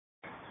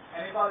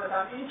In fact, there's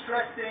an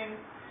interesting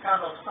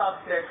kind of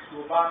subtext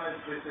to Obama's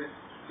visit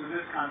to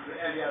this country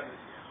earlier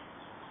this year.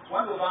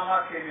 When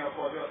Obama came here, of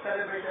course, he was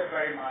celebrated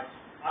very much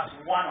as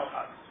one of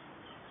us.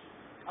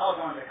 I was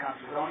one of the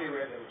countries, I only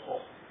read the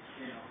report.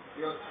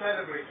 He was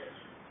celebrated.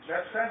 The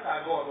sense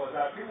I got was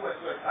that people were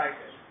so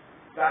excited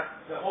that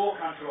the whole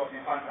country was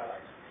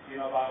infantilized,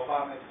 by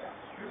Obama's time.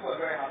 People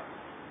were very happy.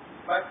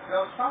 But there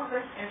was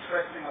something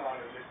interesting about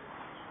the visit.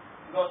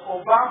 Because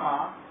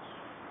Obama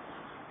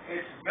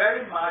is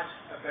very much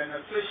a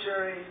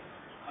beneficiary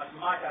as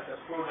much as a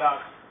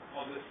product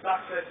of the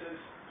successes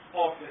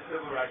of the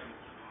civil rights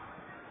movement.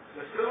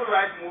 The civil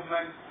rights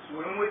movement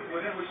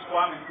within which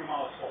Kwame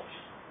Nkrumah was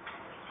forged.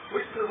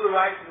 Which civil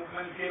rights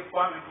movement gave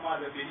Kwame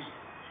Nkrumah the belief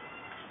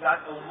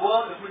that a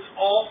world in which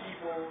all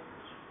people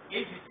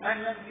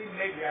independently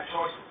make their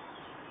choices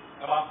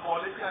about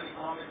political and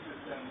economic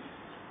systems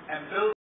and build